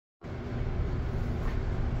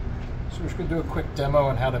we're just going to do a quick demo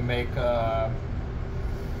on how to make a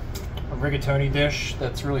rigatoni dish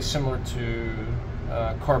that's really similar to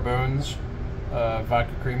Carbone's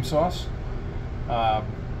vodka cream sauce.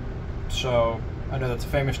 So I know that's a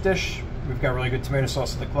famous dish. We've got really good tomato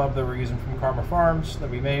sauce at the club that we're using from Karma Farms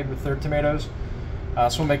that we made with their tomatoes.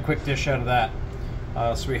 So we'll make a quick dish out of that.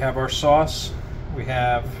 So we have our sauce. We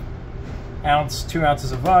have 2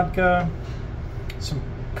 ounces of vodka, some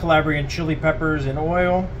Calabrian chili peppers in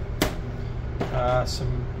oil,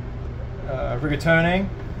 some rigatoni,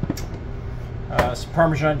 some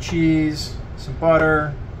Parmesan cheese, some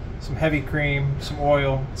butter, some heavy cream, some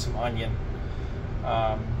oil, some onion.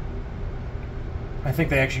 I think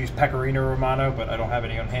they actually use Pecorino Romano, but I don't have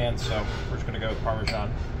any on hand, so we're just going to go with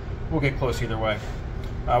Parmesan. We'll get close either way.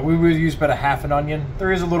 We would use about a half an onion.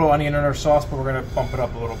 There is a little onion in our sauce, but we're going to bump it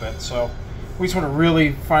up a little bit. So we just want to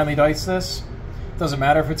really finely dice this. Doesn't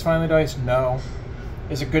matter if it's finely diced, no.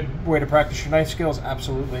 Is a good way to practice your knife skills?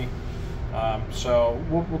 Absolutely. So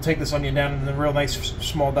we'll take this onion down in a real nice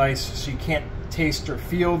small dice so you can't taste or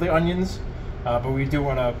feel the onions, but we do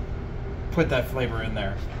want to put that flavor in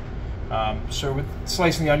there. So with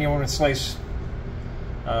slicing the onion, we want to slice,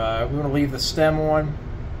 we want to leave the stem on,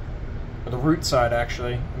 or the root side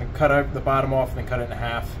actually, and then cut out the bottom off and then cut it in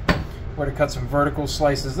half. We're going to cut some vertical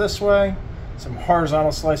slices this way, some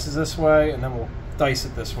horizontal slices this way, and then we'll dice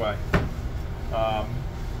it this way.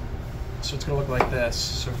 So it's going to look like this.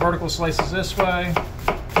 So vertical slices this way.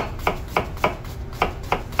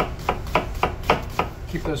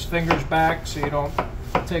 Keep those fingers back so you don't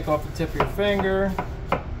take off the tip of your finger.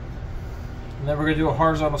 And then we're going to do a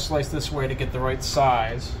horizontal slice this way to get the right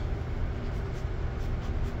size.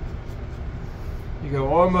 You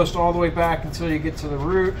go almost all the way back until you get to the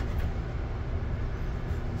root.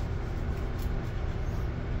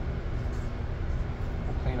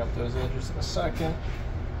 We'll clean up those edges in a second.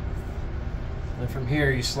 And from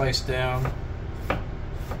here you slice down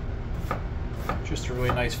just a really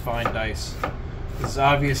nice fine dice. This is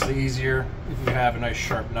obviously easier if you have a nice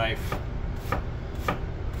sharp knife.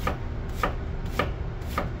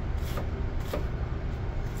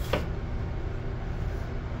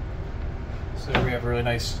 So we have a really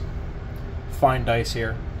nice fine dice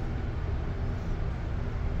here.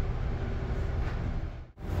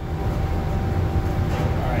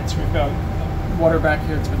 Alright, so we've got water back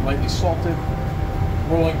here that's been lightly salted.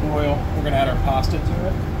 Rolling boil, we're going to add our pasta to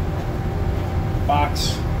it. The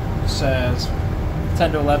box says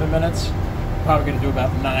 10 to 11 minutes. Probably going to do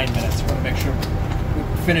about 9 minutes. We want to make sure we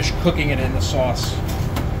finish cooking it in the sauce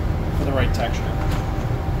for the right texture.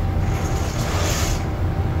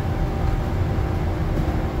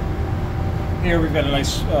 Here we've got a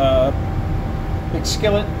nice big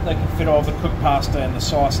skillet that can fit all the cooked pasta and the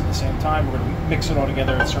sauce at the same time. We're going to mix it all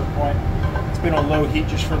together at a certain point. It's been on low heat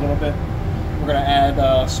just for a little bit. We're going to add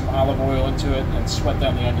some olive oil into it and sweat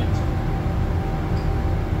down the onions.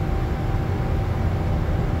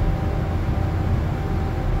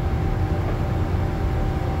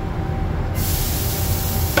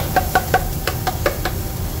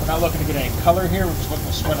 We're not looking to get any color here, we're just looking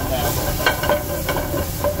to sweat them down.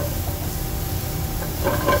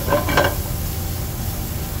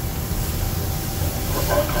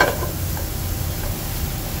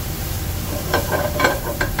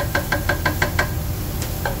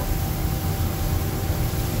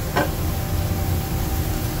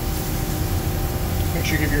 Make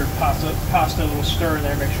sure you give your pasta a little stir in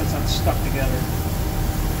there, make sure it's not stuck together.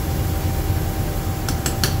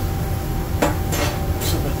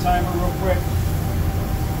 Set the timer real quick.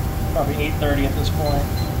 Probably 8:30 at this point.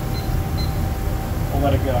 We'll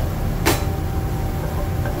let it go.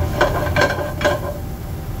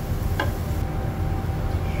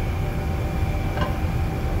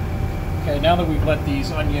 Okay, now that we've let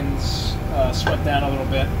these onions sweat down a little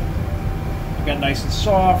bit, they've got nice and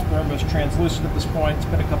soft, they're almost translucent at this point. It's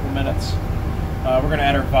been a couple minutes. We're going to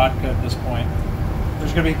add our vodka at this point.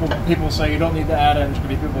 There's going to be people who say you don't need to add it, and there's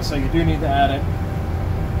going to be people who say you do need to add it.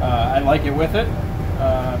 I like it with it.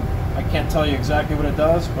 I can't tell you exactly what it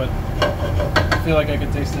does, but I feel like I can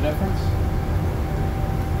taste the difference.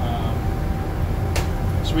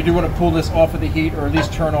 So we do want to pull this off of the heat, or at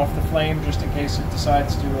least turn off the flame, just in case it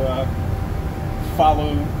decides to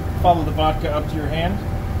follow the vodka up to your hand.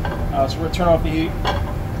 So we're going to turn off the heat,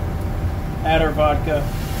 add our vodka,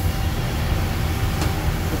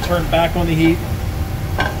 we'll turn back on the heat,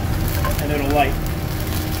 and it'll light.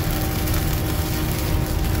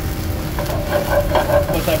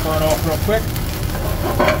 Let that burn off real quick.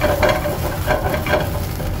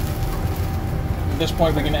 At this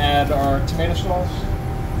point we can add our tomato sauce.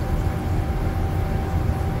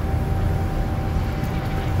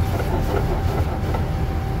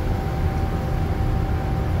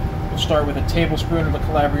 start with a tablespoon of the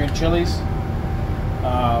Calabrian chilies.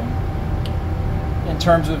 In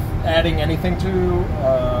terms of adding anything to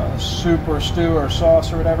a soup or a stew or a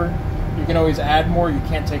sauce or whatever, you can always add more, you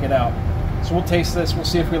can't take it out. So we'll taste this, we'll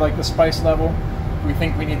see if we like the spice level. If we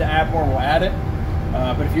think we need to add more, we'll add it.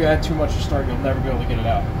 But if you add too much to start, you'll never be able to get it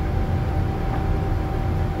out.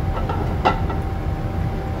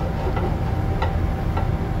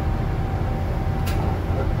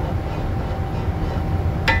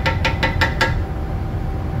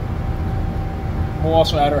 We'll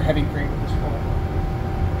also add our heavy cream at this point.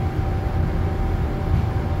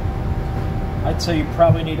 I'd say you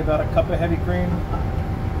probably need about a cup of heavy cream.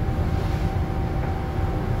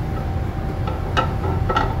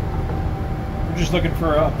 We're just looking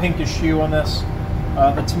for a pinkish hue on this.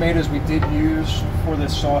 The tomatoes we did use for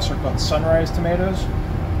this sauce are called sunrise tomatoes.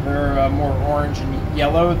 They're more orange and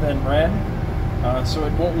yellow than red. So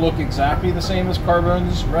it won't look exactly the same as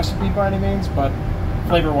Carbone's recipe by any means, but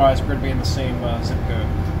flavor-wise, we're going to be in the same zip code.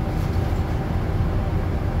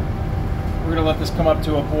 We're going to let this come up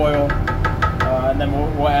to a boil, and then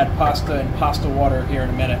we'll add pasta and pasta water here in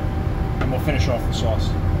a minute, and we'll finish off the sauce.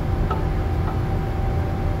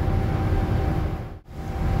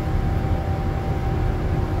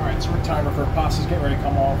 Alright, so our timer for pasta's getting ready to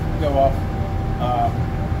go off.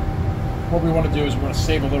 What we want to do is we want to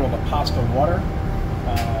save a little of the pasta water.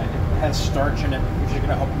 It has starch in it, which is going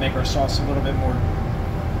to help make our sauce a little bit more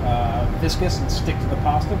viscous and stick to the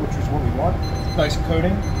pasta, which is what we want. Nice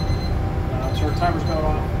coating. So our timer's going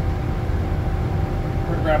off. We're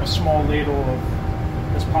going to grab a small ladle of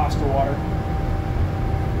this pasta water.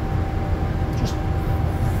 Just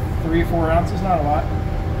 3 or 4 ounces, not a lot.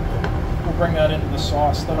 We'll bring that into the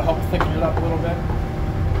sauce. That'll help thicken it up a little bit.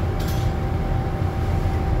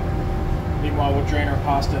 Meanwhile, we'll drain our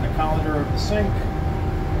pasta in a colander over the sink.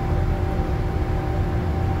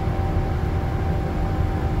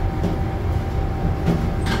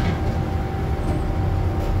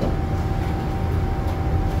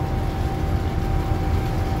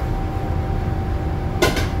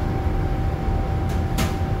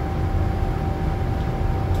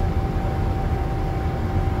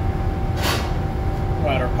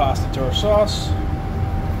 Add our pasta to our sauce.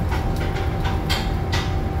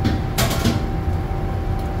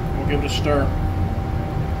 We'll give it a stir.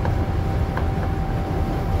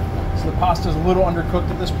 So the pasta is a little undercooked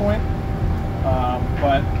at this point,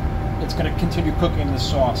 but it's going to continue cooking the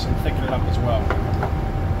sauce and thicken it up as well.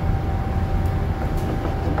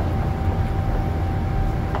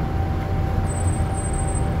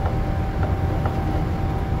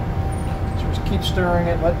 So just keep stirring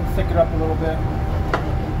it, let it thicken up a little bit.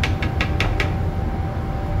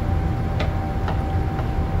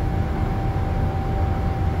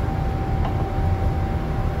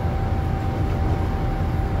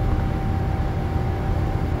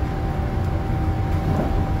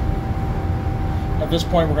 At this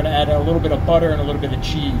point, we're going to add a little bit of butter and a little bit of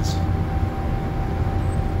cheese.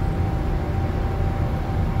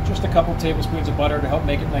 Just a couple tablespoons of butter to help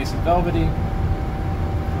make it nice and velvety.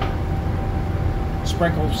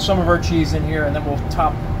 Sprinkle some of our cheese in here, and then we'll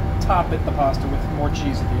top it, the pasta, with more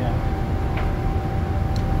cheese at the end.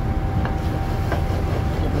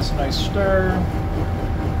 Give this a nice stir.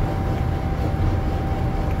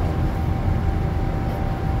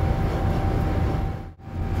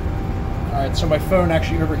 Alright, so my phone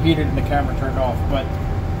actually overheated and the camera turned off, but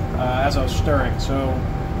as I was stirring. So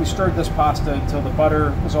we stirred this pasta until the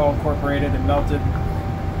butter was all incorporated and melted.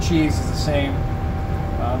 Cheese is the same.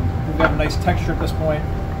 We've got a nice texture at this point.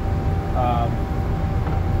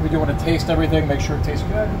 We do want to taste everything, make sure it tastes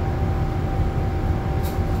good.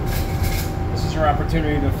 This is your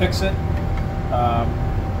opportunity to fix it.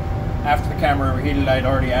 After the camera overheated, I'd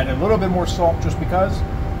already added a little bit more salt just because,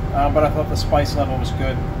 but I thought the spice level was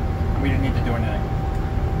good. We didn't need to do anything.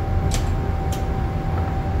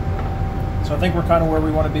 So I think we're kind of where we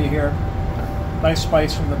want to be here. Nice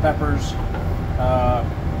spice from the peppers.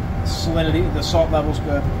 Salinity, the salt level's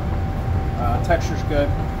good. Texture's good.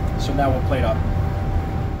 So now we'll plate up.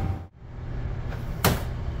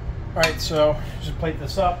 Alright, so just plate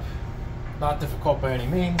this up. Not difficult by any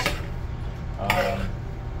means.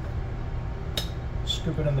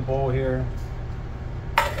 Scoop it in the bowl here.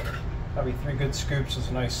 Probably 3 good scoops is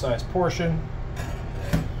a nice sized portion.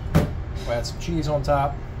 We'll add some cheese on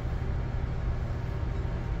top.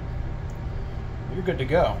 You're good to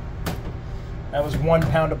go. That was 1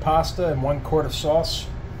 pound of pasta and 1 quart of sauce.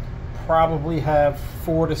 Probably have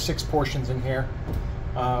 4 to 6 portions in here.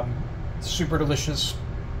 Super delicious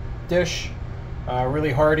dish.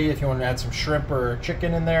 Really hearty if you want to add some shrimp or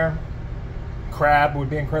chicken in there. Crab would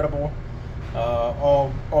be incredible.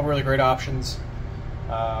 All really great options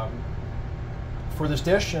for this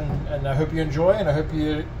dish, and I hope you enjoy, and I hope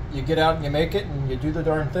you get out and you make it and you do the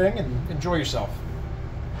darn thing and enjoy yourself.